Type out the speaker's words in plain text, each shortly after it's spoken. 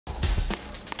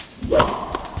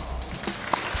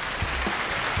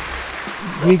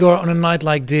Grigor, on a night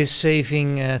like this,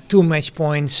 saving 2 match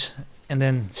points and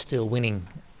then still winning.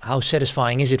 How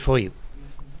satisfying is it for you?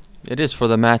 It is for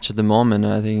the match at the moment.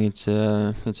 I think it's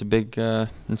a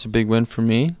big win for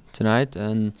me tonight,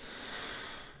 and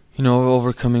you know,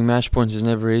 overcoming match points is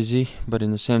never easy, but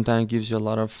in the same time, it gives you a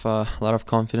lot of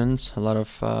confidence, a lot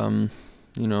of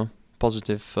you know,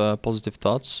 positive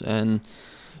thoughts, and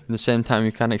at the same time,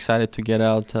 you're kind of excited to get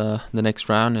out the next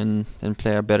round and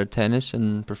play a better tennis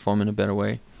and perform in a better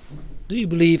way. Do you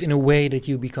believe in a way that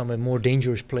you become a more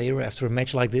dangerous player after a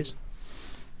match like this?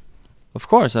 Of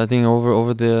course, I think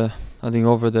over the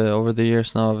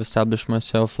years now, I've established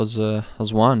myself as a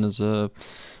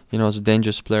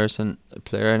dangerous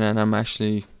player, and I'm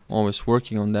actually always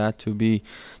working on that to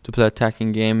play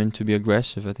attacking game and to be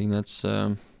aggressive. I think that's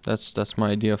my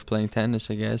idea of playing tennis,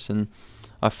 I guess, and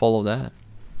I follow that.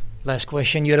 Last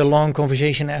question. You had a long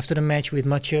conversation after the match with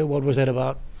Mathieu. What was that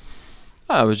about?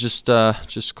 I was just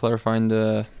clarifying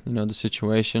the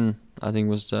situation. I think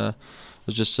was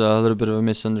just a little bit of a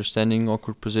misunderstanding.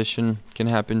 Awkward position can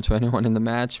happen to anyone in the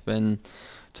match, and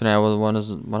tonight was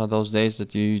one of those days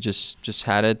that you just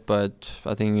had it. But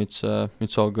I think it's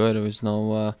all good. There was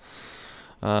no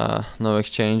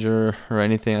exchange or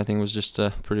anything. I think it was just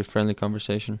a pretty friendly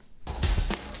conversation.